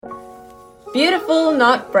Beautiful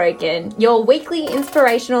Not Broken, your weekly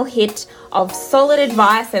inspirational hit of solid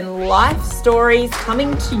advice and life stories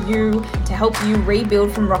coming to you to help you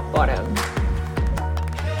rebuild from rock bottom.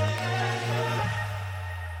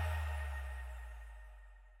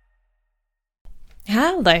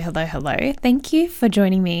 Hello. Thank you for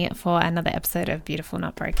joining me for another episode of Beautiful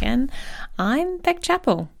Not Broken. I'm Beck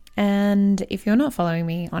Chappell, and if you're not following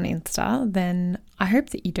me on Insta, then I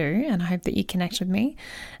hope that you do, and I hope that you connect with me.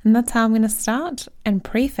 And that's how I'm going to start and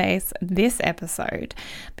preface this episode,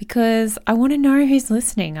 because I want to know who's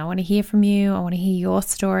listening. I want to hear from you. I want to hear your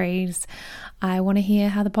stories. I want to hear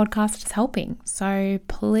how the podcast is helping. So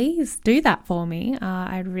please do that for me.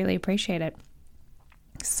 I'd really appreciate it.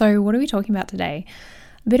 So what are we talking about today?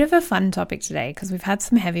 A bit of a fun topic today because we've had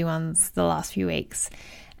some heavy ones the last few weeks,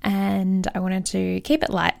 and I wanted to keep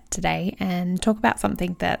it light today and talk about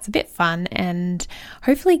something that's a bit fun and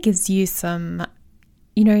hopefully gives you some,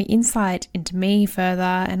 insight into me further,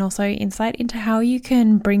 and also insight into how you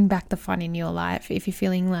can bring back the fun in your life if you're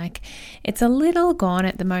feeling like it's a little gone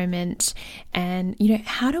at the moment. And,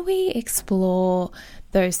 how do we explore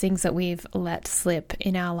those things that we've let slip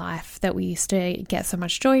in our life that we used to get so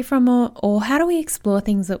much joy from, or how do we explore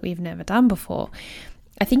things that we've never done before?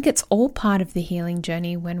 I think it's all part of the healing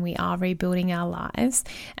journey when we are rebuilding our lives,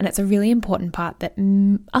 and it's a really important part that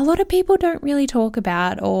a lot of people don't really talk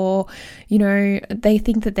about, or they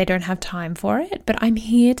think that they don't have time for it. But I'm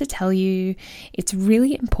here to tell you it's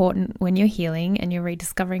really important when you're healing and you're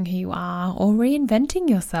rediscovering who you are or reinventing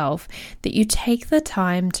yourself, that you take the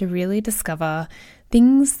time to really discover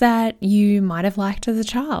things that you might have liked as a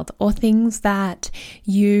child, or things that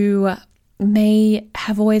you may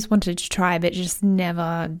have always wanted to try but just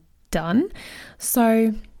never done.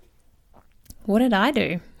 So what did I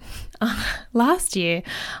do? Last year,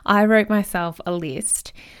 I wrote myself a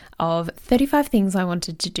list of 35 things I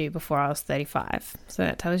wanted to do before I was 35. So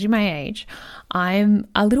that tells you my age. I'm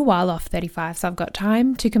a little while off 35, so I've got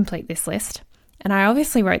time to complete this list. And I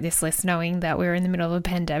obviously wrote this list knowing that we were in the middle of a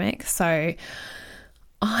pandemic.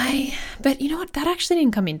 But you know what? That actually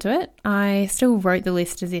didn't come into it. I still wrote the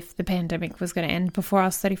list as if the pandemic was going to end before I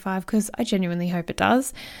was 35, because I genuinely hope it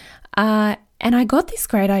does. And I got this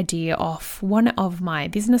great idea off one of my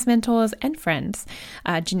business mentors and friends,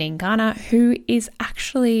 Janine Garner, who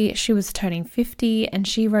she was turning 50, and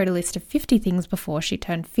she wrote a list of 50 things before she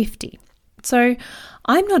turned 50. So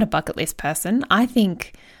I'm not a bucket list person. I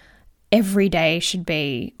think every day should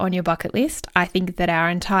be on your bucket list. I think that our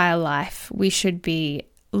entire life we should be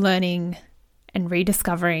learning and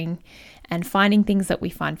rediscovering and finding things that we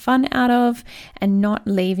find fun out of, and not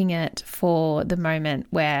leaving it for the moment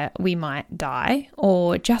where we might die,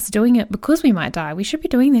 or just doing it because we might die. We should be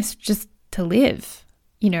doing this just to live.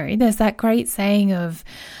 There's that great saying of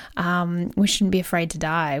we shouldn't be afraid to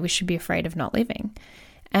die. We should be afraid of not living.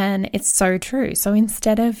 And it's so true. So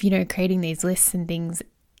instead of, creating these lists and things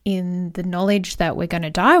in the knowledge that we're going to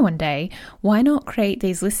die one day, why not create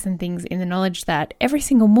these lists and things in the knowledge that every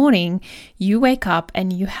single morning you wake up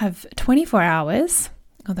and you have 24 hours,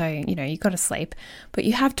 although, you've got to sleep, but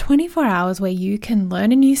you have 24 hours where you can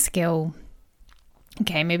learn a new skill.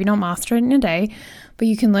 Okay, maybe not master it in a day, but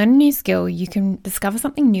you can learn a new skill. You can discover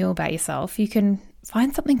something new about yourself. You can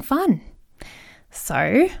find something fun.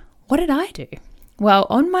 So what did I do? Well,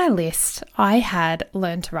 on my list, I had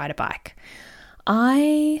learned to ride a bike.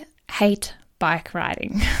 I hate bike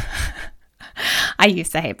riding. I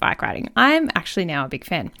used to hate bike riding. I'm actually now a big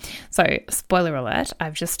fan. So, spoiler alert,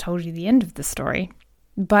 I've just told you the end of the story.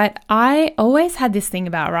 But I always had this thing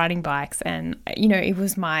about riding bikes, and, it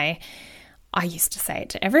was I used to say it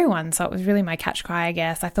to everyone. So it was really my catch cry, I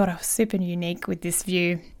guess. I thought I was super unique with this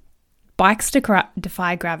view. Bikes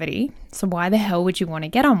defy gravity. So why the hell would you want to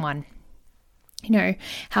get on one?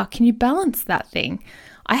 How can you balance that thing?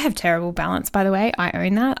 I have terrible balance, by the way. I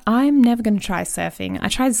own that. I'm never going to try surfing. I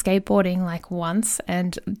tried skateboarding once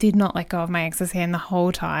and did not let go of my ex's hand the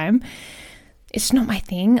whole time. It's not my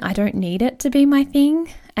thing. I don't need it to be my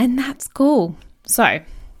thing, and that's cool. So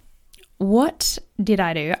what did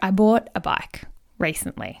I do? I bought a bike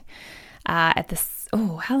recently how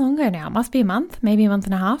long ago now? It must be a month, maybe a month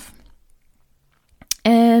and a half.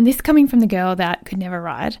 And this coming from the girl that could never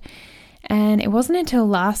ride. And it wasn't until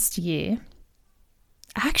last year.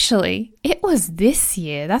 Actually, it was this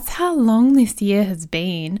year. That's how long this year has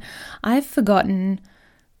been. I've forgotten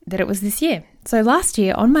that it was this year. So last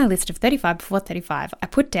year, on my list of 35 before 35, I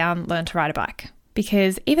put down learn to ride a bike,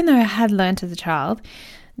 because even though I had learned as a child,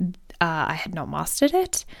 I had not mastered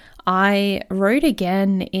it. I rode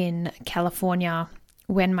again in California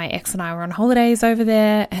when my ex and I were on holidays over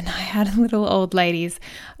there and I had little old ladies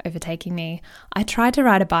overtaking me. I tried to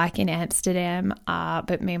ride a bike in Amsterdam,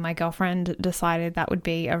 but me and my girlfriend decided that would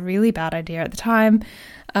be a really bad idea at the time,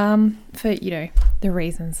 for, the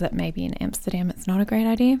reasons that maybe in Amsterdam it's not a great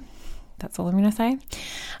idea. That's all I'm going to say.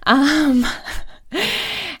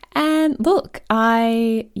 And look,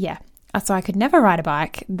 so I could never ride a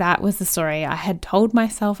bike. That was the story. I had told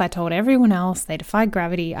myself, I told everyone else, they defied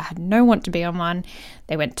gravity. I had no want to be on one.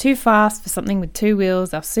 They went too fast for something with two wheels.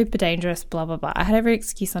 They were super dangerous, blah, blah, blah. I had every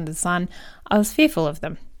excuse under the sun. I was fearful of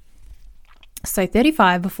them. So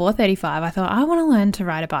before 35, I thought, I want to learn to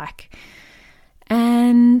ride a bike.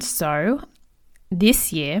 And so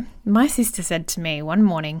this year, my sister said to me one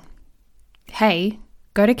morning, hey,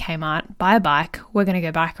 go to Kmart, buy a bike. We're going to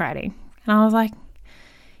go bike riding. And I was like,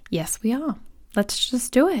 yes, we are. Let's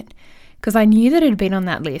just do it. Because I knew that it had been on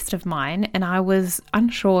that list of mine and I was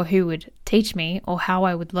unsure who would teach me or how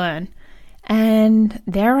I would learn. And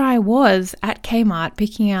there I was at Kmart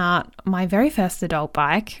picking out my very first adult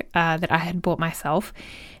bike that I had bought myself.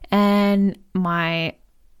 And my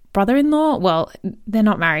brother-in-law, well, they're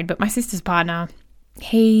not married, but my sister's partner,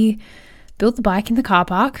 he built the bike in the car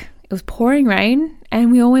park. It was pouring rain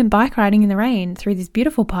and we all went bike riding in the rain through this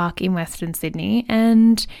beautiful park in Western Sydney,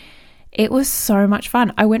 and it was so much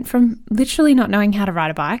fun. I went from literally not knowing how to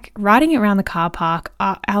ride a bike, riding it around the car park.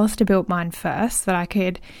 Alistair built mine first so that I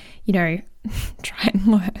could, try and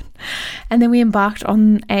learn. And then we embarked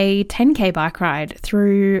on a 10K bike ride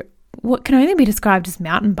through what can only be described as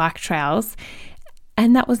mountain bike trails,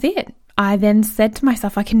 and that was it. I then said to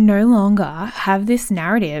myself, I can no longer have this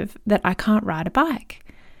narrative that I can't ride a bike.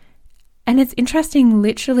 And it's interesting,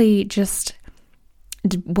 literally just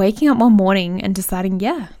waking up one morning and deciding,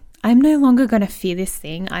 I'm no longer going to fear this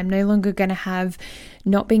thing. I'm no longer going to have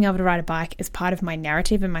not being able to ride a bike as part of my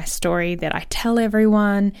narrative and my story that I tell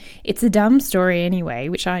everyone. It's a dumb story anyway,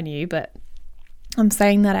 which I knew, but I'm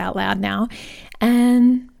saying that out loud now.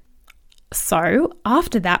 And so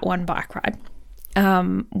after that one bike ride,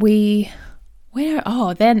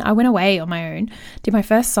 then I went away on my own, did my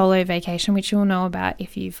first solo vacation, which you'll know about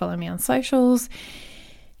if you follow me on socials,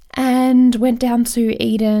 and went down to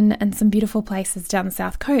Eden and some beautiful places down the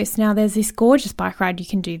south coast. Now there's this gorgeous bike ride you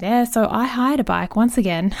can do there. So I hired a bike. Once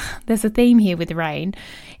again, there's a theme here with the rain.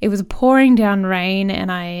 It was pouring down rain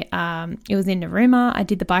and it was in Narooma. I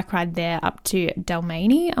did the bike ride there up to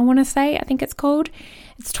Dalmani, I think it's called.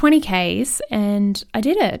 It's 20 Ks and I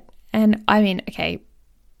did it. And I mean, okay,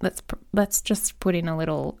 let's just put in a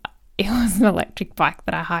little, it was an electric bike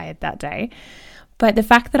that I hired that day. But the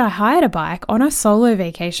fact that I hired a bike on a solo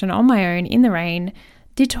vacation on my own in the rain,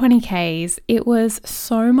 did 20 Ks, it was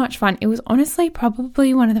so much fun. It was honestly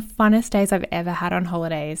probably one of the funnest days I've ever had on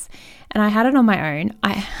holidays. And I had it on my own.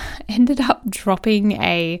 I ended up dropping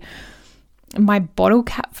my bottle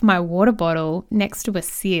cap for my water bottle next to a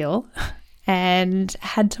seal and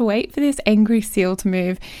had to wait for this angry seal to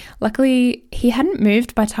move. Luckily, he hadn't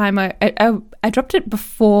moved by the time I dropped it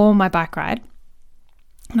before my bike ride.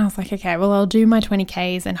 And I was like, okay, well, I'll do my 20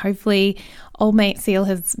 Ks and hopefully old mate seal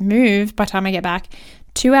has moved by the time I get back.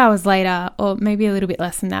 2 hours later, or maybe a little bit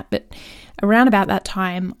less than that, but around about that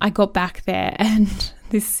time, I got back there and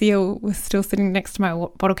this seal was still sitting next to my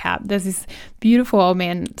bottle cap. There's this beautiful old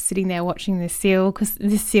man sitting there watching this seal because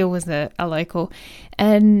this seal was a local.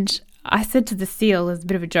 And I said to the seal as a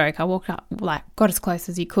bit of a joke, I walked up, got as close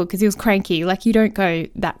as you could because he was cranky. You don't go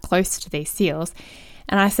that close to these seals.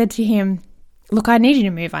 And I said to him, look, I need you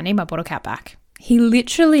to move. I need my bottle cap back. He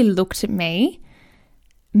literally looked at me,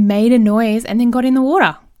 made a noise, and then got in the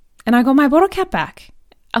water. And I got my bottle cap back.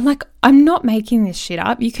 I'm like, I'm not making this shit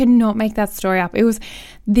up. You cannot make that story up. It was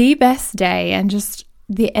the best day and just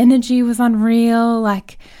the energy was unreal.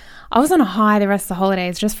 I was on a high the rest of the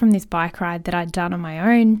holidays just from this bike ride that I'd done on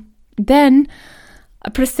my own. Then I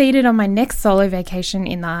proceeded on my next solo vacation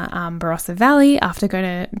in the Barossa Valley after going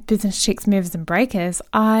to Business Chicks, Movers and Breakers.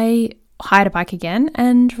 I hired a bike again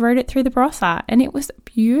and rode it through the Barossa and it was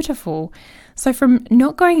beautiful. So from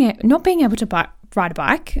not being able to ride a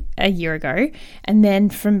bike a year ago, and then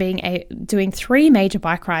from doing 3 major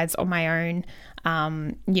bike rides on my own,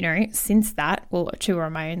 since that, well, 2 were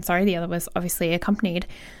on my own, sorry, the other was obviously accompanied.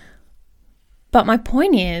 But my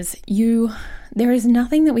point is, there is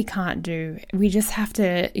nothing that we can't do. We just have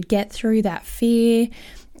to get through that fear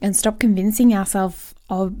and stop convincing ourselves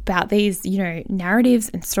about these, narratives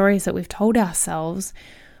and stories that we've told ourselves.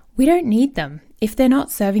 We don't need them. If they're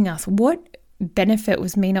not serving us, what benefit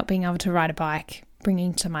was me not being able to ride a bike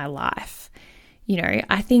bringing to my life?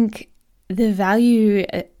 I think the value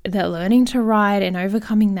that learning to ride and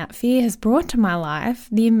overcoming that fear has brought to my life,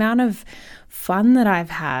 the amount of fun that I've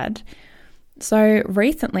had. So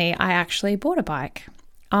recently I actually bought a bike.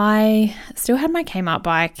 I still had my Kmart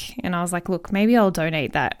bike and I was like, look, maybe I'll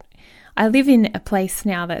donate that. I live in a place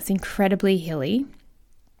now that's incredibly hilly,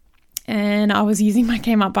 and I was using my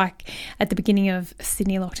Kmart bike at the beginning of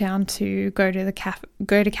Sydney lockdown to go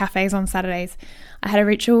to cafes on Saturdays. I had a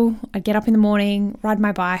ritual. I'd get up in the morning, ride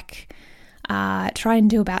my bike, try and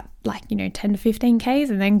do about 10 to 15 Ks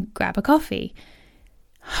and then grab a coffee.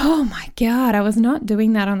 Oh my God, I was not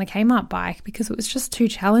doing that on the Kmart bike because it was just too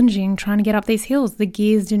challenging trying to get up these hills. The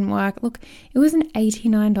gears didn't work. Look, it was an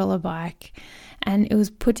 $89 bike and it was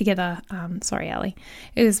put together, sorry, Ali,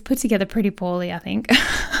 it was put together pretty poorly, I think.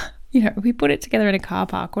 We put it together in a car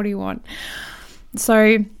park. What do you want?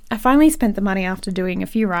 So I finally spent the money after doing a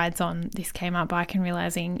few rides on this Kmart bike and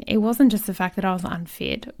realizing it wasn't just the fact that I was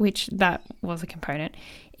unfit, which that was a component.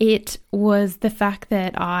 It was the fact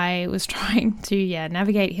that I was trying to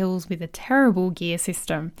navigate hills with a terrible gear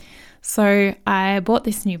system. So I bought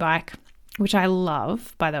this new bike, which I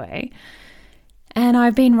love, by the way. And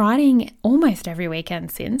I've been riding almost every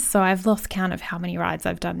weekend since. So I've lost count of how many rides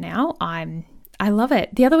I've done now. I love it.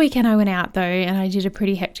 The other weekend I went out though and I did a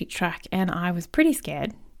pretty hectic track and I was pretty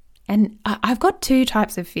scared. And I've got two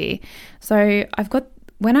types of fear. So I've got,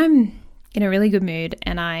 when I'm in a really good mood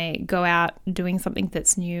and I go out doing something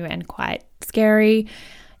that's new and quite scary,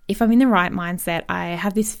 if I'm in the right mindset, I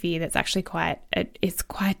have this fear that's actually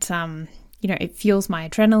it fuels my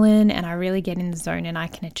adrenaline and I really get in the zone and I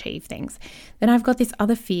can achieve things. Then I've got this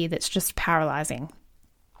other fear that's just paralyzing.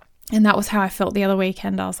 And that was how I felt the other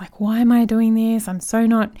weekend. I was like, why am I doing this? I'm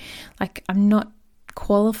not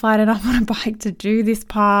qualified enough on a bike to do this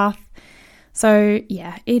path. So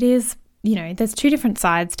yeah, it is, there's two different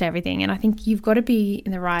sides to everything. And I think you've got to be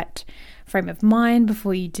in the right frame of mind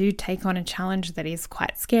before you do take on a challenge that is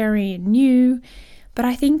quite scary and new. But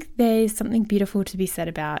I think there's something beautiful to be said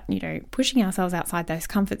about, pushing ourselves outside those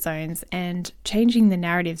comfort zones and changing the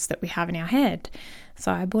narratives that we have in our head.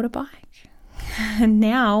 So I bought a bike. And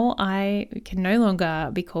now I can no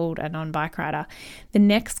longer be called a non-bike rider. The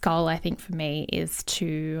next goal, I think, for me is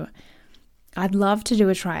I'd love to do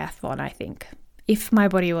a triathlon, I think, if my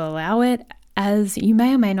body will allow it. As you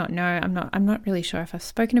may or may not know, I'm not really sure if I've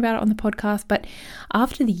spoken about it on the podcast, but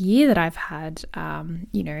after the year that I've had,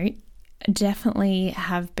 definitely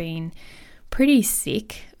have been pretty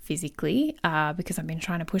sick physically because I've been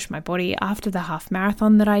trying to push my body. After the half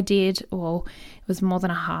marathon that I did, well, it was more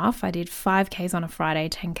than a half. I did 5Ks on a Friday,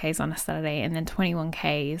 10Ks on a Saturday, and then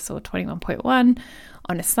 21Ks or 21.1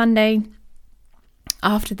 on a Sunday.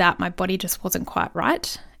 After that, my body just wasn't quite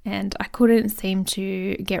right and I couldn't seem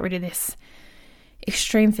to get rid of this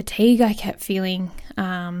extreme fatigue I kept feeling.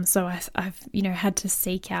 So I've had to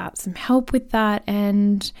seek out some help with that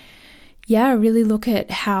and really look at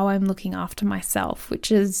how I'm looking after myself,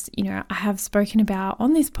 which is, I have spoken about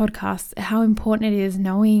on this podcast how important it is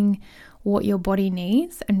knowing what your body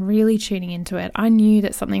needs and really tuning into it. I knew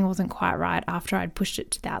that something wasn't quite right after I'd pushed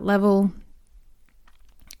it to that level.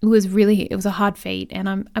 It was a hard feat and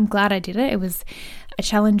I'm glad I did it. It was a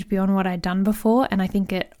challenge beyond what I'd done before. And I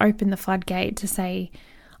think it opened the floodgate to say,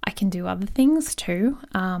 I can do other things too.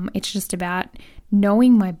 It's just about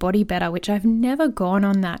knowing my body better, which I've never gone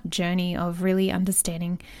on that journey of really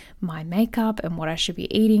understanding my makeup and what I should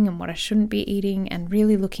be eating and what I shouldn't be eating and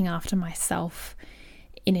really looking after myself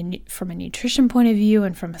from a nutrition point of view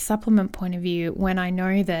and from a supplement point of view. When I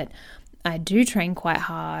know that I do train quite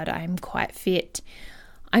hard, I'm quite fit.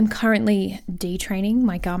 I'm currently detraining,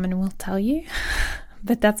 my Garmin will tell you,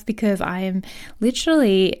 but that's because I am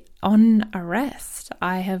literally on a rest.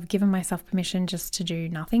 I have given myself permission just to do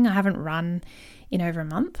nothing. I haven't run in over a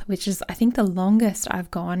month, which is, I think, the longest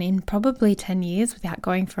I've gone in probably 10 years without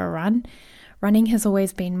going for a run. Running has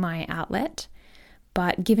always been my outlet,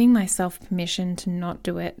 but giving myself permission to not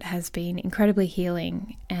do it has been incredibly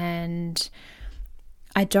healing. And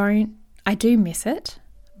I do miss it,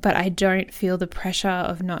 but I don't feel the pressure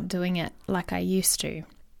of not doing it like I used to.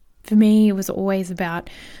 For me, it was always about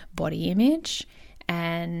body image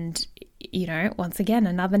and, once again,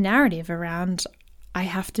 another narrative around I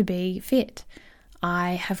have to be fit.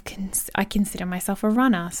 I consider myself a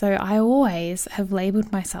runner, so I always have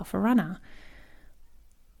labeled myself a runner.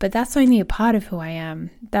 But that's only a part of who I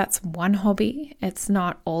am. That's one hobby. It's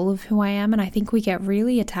not all of who I am. And I think we get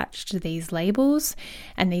really attached to these labels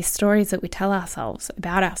and these stories that we tell ourselves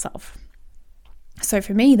about ourselves. So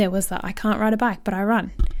for me, there was that I can't ride a bike, but I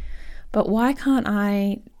run. But why can't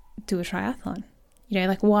I do a triathlon?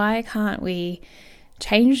 Why can't we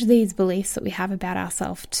change these beliefs that we have about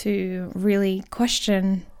ourselves to really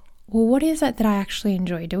question, well, what is it that I actually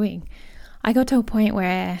enjoy doing? I got to a point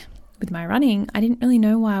where with my running, I didn't really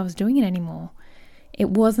know why I was doing it anymore. It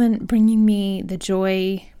wasn't bringing me the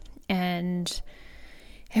joy, and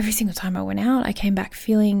every single time I went out, I came back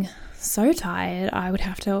feeling so tired. I would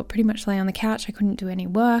have to pretty much lay on the couch. I couldn't do any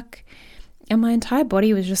work, and my entire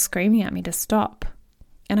body was just screaming at me to stop.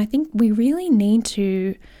 And I think we really need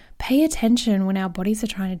to pay attention when our bodies are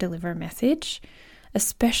trying to deliver a message,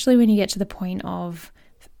 especially when you get to the point of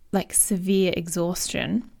like severe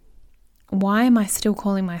exhaustion. Why am I still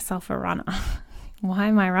calling myself a runner? Why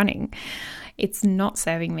am I running? It's not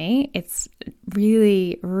serving me. It's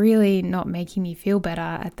really, really not making me feel better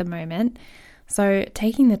at the moment. So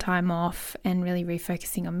taking the time off and really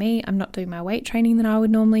refocusing on me. I'm not doing my weight training that I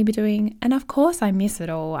would normally be doing. And of course I miss it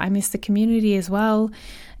all. I miss the community as well.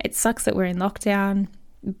 It sucks that we're in lockdown,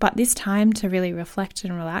 but this time to really reflect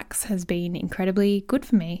and relax has been incredibly good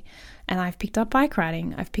for me. And I've picked up bike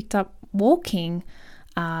riding. I've picked up walking.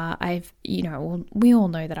 We all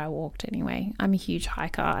know that I walked anyway. I'm a huge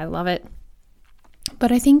hiker. I love it.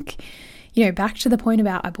 But I think, back to the point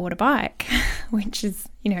about I bought a bike, which is,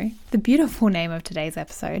 the beautiful name of today's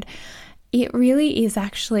episode. It really is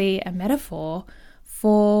actually a metaphor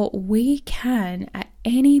for we can at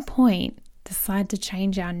any point decide to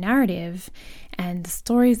change our narrative and the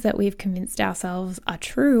stories that we've convinced ourselves are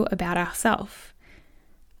true about ourselves.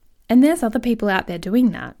 And there's other people out there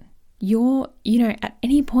doing that. At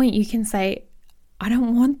any point you can say, I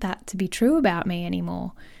don't want that to be true about me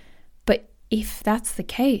anymore. But if that's the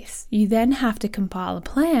case, you then have to compile a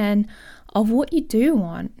plan of what you do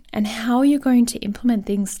want and how you're going to implement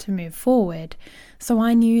things to move forward. So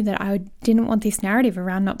I knew that I didn't want this narrative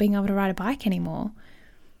around not being able to ride a bike anymore.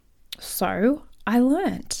 So I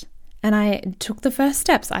learnt and I took the first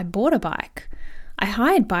steps. I bought a bike. I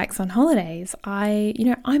hired bikes on holidays.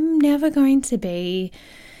 I'm never going to be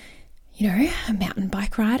a mountain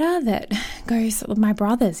bike rider that goes, my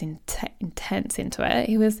brother's intense into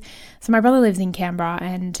it. So my brother lives in Canberra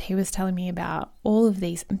and he was telling me about all of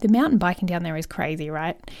these, the mountain biking down there is crazy,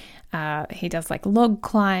 right? He does like log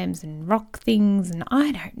climbs and rock things and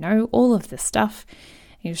I don't know, all of this stuff.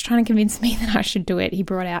 He was trying to convince me that I should do it. He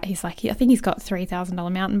brought out, I think he's got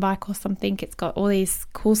 $3,000 mountain bike or something. It's got all these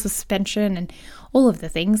cool suspension and all of the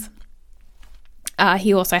things.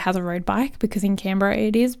 He also has a road bike because in Canberra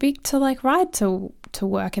it is big to like ride to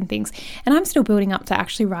work and things. And I'm still building up to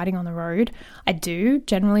actually riding on the road. I do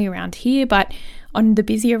generally around here, but on the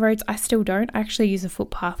busier roads I still don't. I actually use a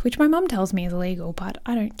footpath, which my mum tells me is illegal, but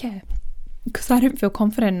I don't care because I don't feel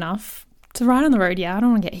confident enough to ride on the road. Yeah, I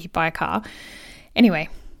don't want to get hit by a car. Anyway,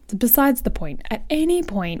 besides the point, at any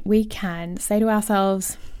point we can say to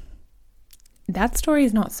ourselves, that story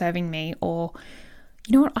is not serving me, or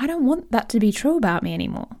you know what, I don't want that to be true about me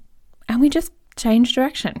anymore. And we just change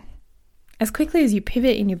direction. As quickly as you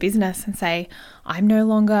pivot in your business and say, I'm no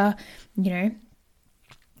longer,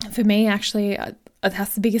 for me, actually,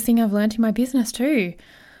 that's the biggest thing I've learned in my business too.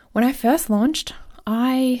 When I first launched,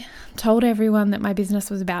 I told everyone that my business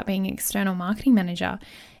was about being an external marketing manager.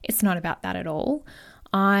 It's not about that at all.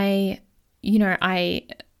 I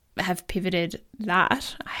have pivoted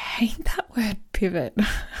that. I hate that word pivot.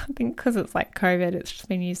 I think because it's like COVID, it's just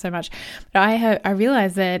been used so much. But I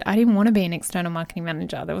realized that I didn't want to be an external marketing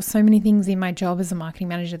manager. There were so many things in my job as a marketing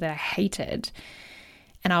manager that I hated.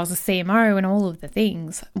 And I was a CMO and all of the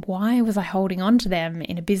things. Why was I holding on to them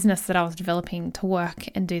in a business that I was developing to work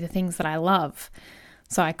and do the things that I love?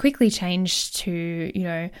 So I quickly changed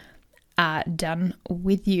to, done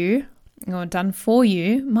with you or done for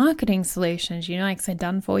you marketing solutions. So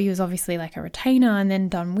done for you is obviously like a retainer, and then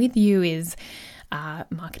done with you is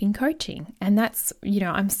marketing coaching. And that's,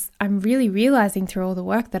 I'm really realizing through all the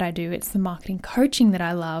work that I do, it's the marketing coaching that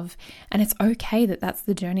I love. And it's okay that that's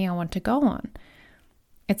the journey I want to go on.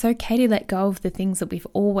 It's okay to let go of the things that we've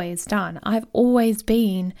always done. I've always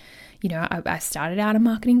been, I started out a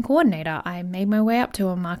marketing coordinator. I made my way up to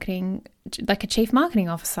a chief marketing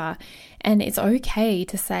officer. And it's okay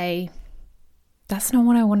to say, that's not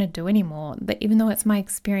what I want to do anymore. But even though it's my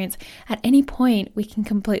experience, at any point we can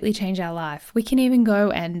completely change our life. We can even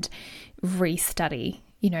go and restudy.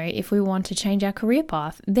 If we want to change our career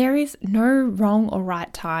path, there is no wrong or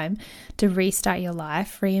right time to restart your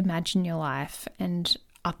life, reimagine your life, and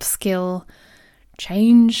upskill,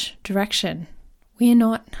 change direction. We're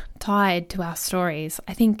not tied to our stories.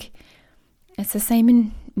 I think it's the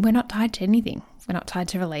same we're not tied to anything. We're not tied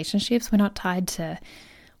to relationships. We're not tied to,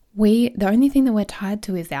 the only thing that we're tied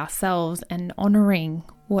to is ourselves and honoring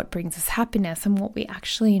what brings us happiness and what we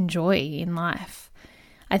actually enjoy in life.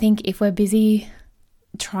 I think if we're busy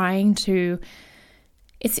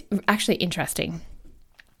it's actually interesting.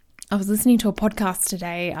 I was listening to a podcast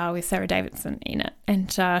today with Sarah Davidson in it,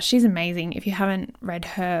 and she's amazing. If you haven't read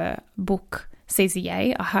her book, Seize the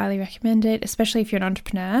Yay, I highly recommend it, especially if you're an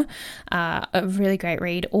entrepreneur, a really great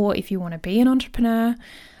read, or if you want to be an entrepreneur.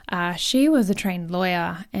 She was a trained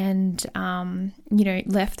lawyer and,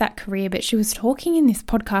 left that career, but she was talking in this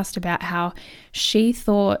podcast about how she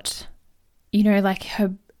thought,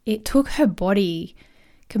 it took her body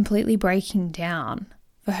completely breaking down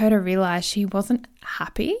for her to realize she wasn't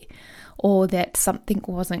happy or that something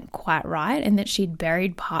wasn't quite right and that she'd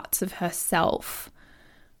buried parts of herself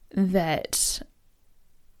that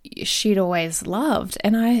she'd always loved.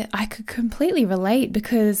 And I could completely relate,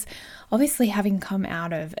 because obviously having come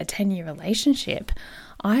out of a 10-year relationship,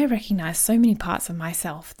 I recognized so many parts of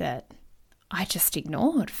myself that I just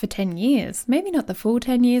ignored for 10 years. Maybe not the full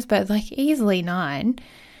 10 years, but like easily 9.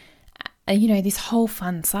 This whole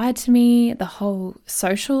fun side to me, the whole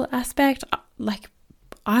social aspect,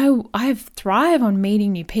 I thrive on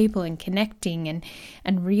meeting new people and connecting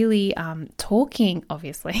and really talking,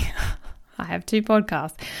 obviously. I have 2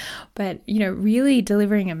 podcasts, but, really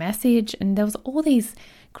delivering a message. And there was all these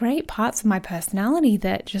great parts of my personality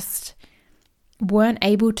that just weren't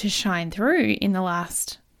able to shine through in the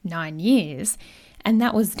last 9 years. And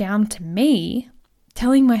that was down to me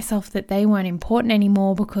telling myself that they weren't important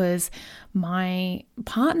anymore because my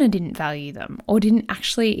partner didn't value them or didn't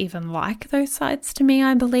actually even like those sides to me,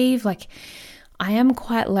 I believe. Like, I am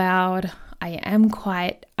quite loud.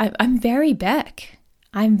 I'm very Beck.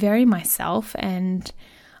 I'm very myself, and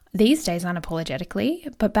these days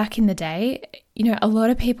unapologetically, but back in the day, a lot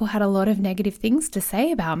of people had a lot of negative things to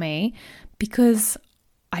say about me because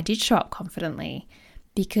I did show up confidently,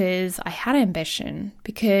 because I had ambition,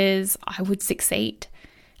 because I would succeed.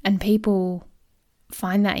 And people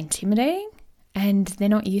find that intimidating and they're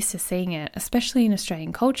not used to seeing it, especially in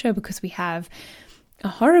Australian culture, because we have a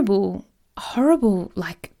horrible,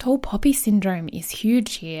 like tall poppy syndrome is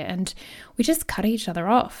huge here, and we just cut each other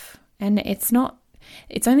off. And it's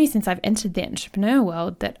only since I've entered the entrepreneur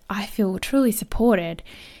world that I feel truly supported.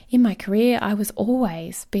 In my career, I was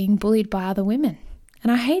always being bullied by other women.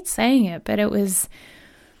 And I hate saying it, but it was,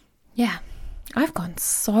 I've gone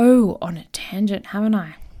so on a tangent, haven't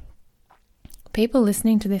I? People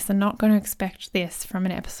listening to this are not going to expect this from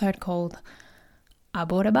an episode called I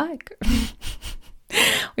Bought a Bike.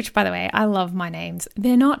 Which, by the way, I love my names.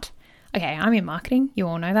 They're not, okay, I'm in marketing. You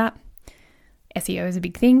all know that. SEO is a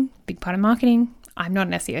big thing, big part of marketing. I'm not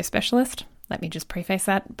an SEO specialist. Let me just preface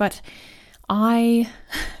that. But I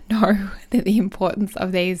know that the importance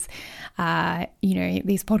of these,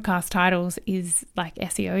 these podcast titles is like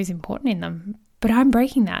SEO is important in them. But I'm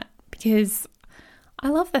breaking that because I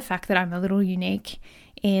love the fact that I'm a little unique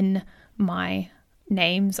in my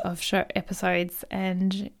names of show episodes,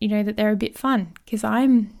 and that they're a bit fun, because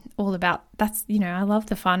I'm all about that's, I love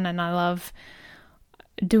the fun and I love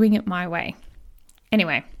doing it my way.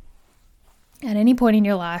 Anyway, at any point in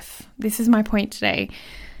your life, this is my point today.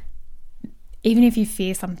 Even if you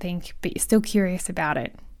fear something but you're still curious about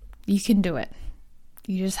it, you can do it.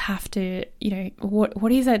 You just have to,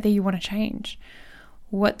 what is it that you want to change?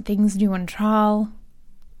 What things do you want to trial?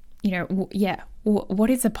 What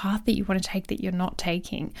is the path that you want to take that you're not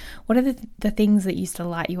taking? What are the things that used to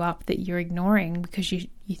light you up that you're ignoring because you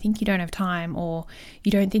think you don't have time, or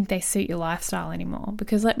you don't think they suit your lifestyle anymore?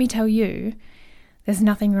 Because let me tell you, there's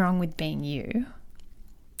nothing wrong with being you.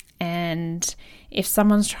 And if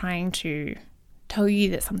someone's trying to tell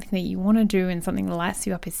you that something that you want to do and something that lights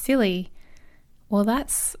you up is silly, well,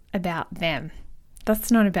 that's about them.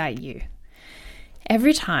 That's not about you.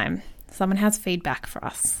 Every time someone has feedback for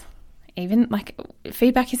us, even like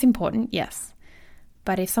feedback is important, yes.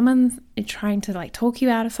 But if someone's trying to talk you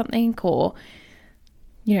out of something, or,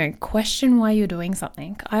 question why you're doing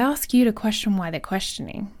something, I ask you to question why they're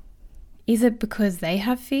questioning. Is it because they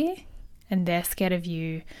have fear and they're scared of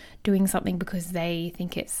you doing something because they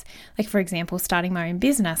think it's, for example, starting my own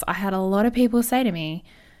business? I had a lot of people say to me,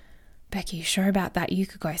 Becky, you sure about that? You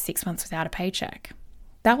could go 6 months without a paycheck.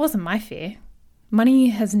 That wasn't my fear. Money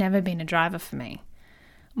has never been a driver for me.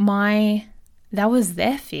 That was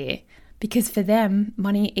their fear, because for them,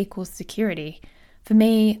 money equals security. For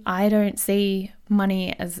me, I don't see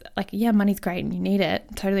money as money's great and you need it.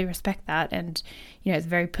 Totally respect that. And, it's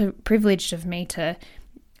very privileged of me to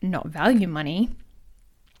not value money.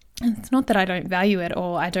 And it's not that I don't value it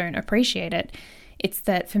or I don't appreciate it. It's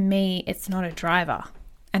that for me, it's not a driver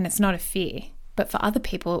and it's not a fear. But for other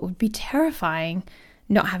people, it would be terrifying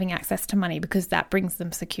not having access to money, because that brings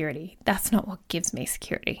them security. That's not what gives me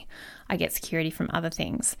security. I get security from other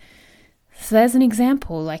things. So there's an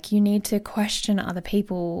example, like you need to question other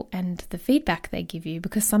people and the feedback they give you,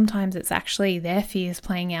 because sometimes it's actually their fears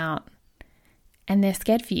playing out and they're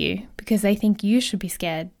scared for you because they think you should be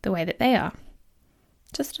scared the way that they are.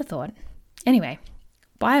 Just a thought. Anyway,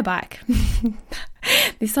 buy a bike.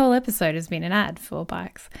 This whole episode has been an ad for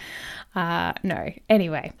bikes. No.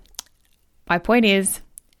 Anyway, my point is,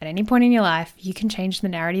 at any point in your life, you can change the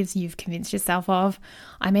narratives you've convinced yourself of.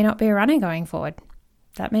 I may not be a runner going forward.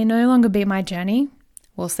 That may no longer be my journey.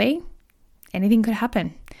 We'll see. Anything could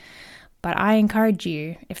happen. But I encourage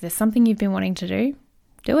you, if there's something you've been wanting to do,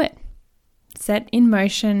 do it. Set in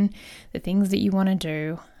motion the things that you want to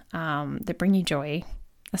do that bring you joy.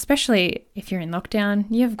 Especially if you're in lockdown,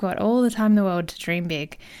 you've got all the time in the world to dream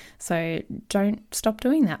big. So don't stop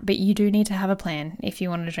doing that. But you do need to have a plan if you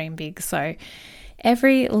want to dream big. So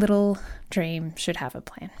every little dream should have a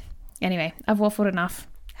plan. Anyway, I've waffled enough.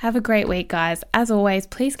 Have a great week, guys. As always,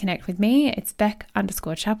 please connect with me. It's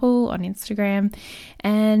Beck_Chappell on Instagram.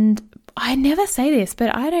 And I never say this, but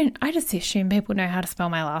I just assume people know how to spell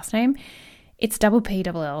my last name. It's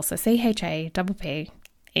P-double-L, so CHAPPELL.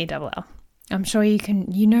 I'm sure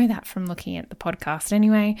you know that from looking at the podcast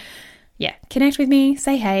anyway. Yeah, connect with me,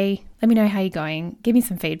 say hey, let me know how you're going, give me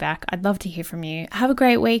some feedback. I'd love to hear from you. Have a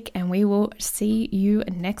great week, and we will see you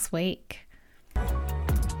next week.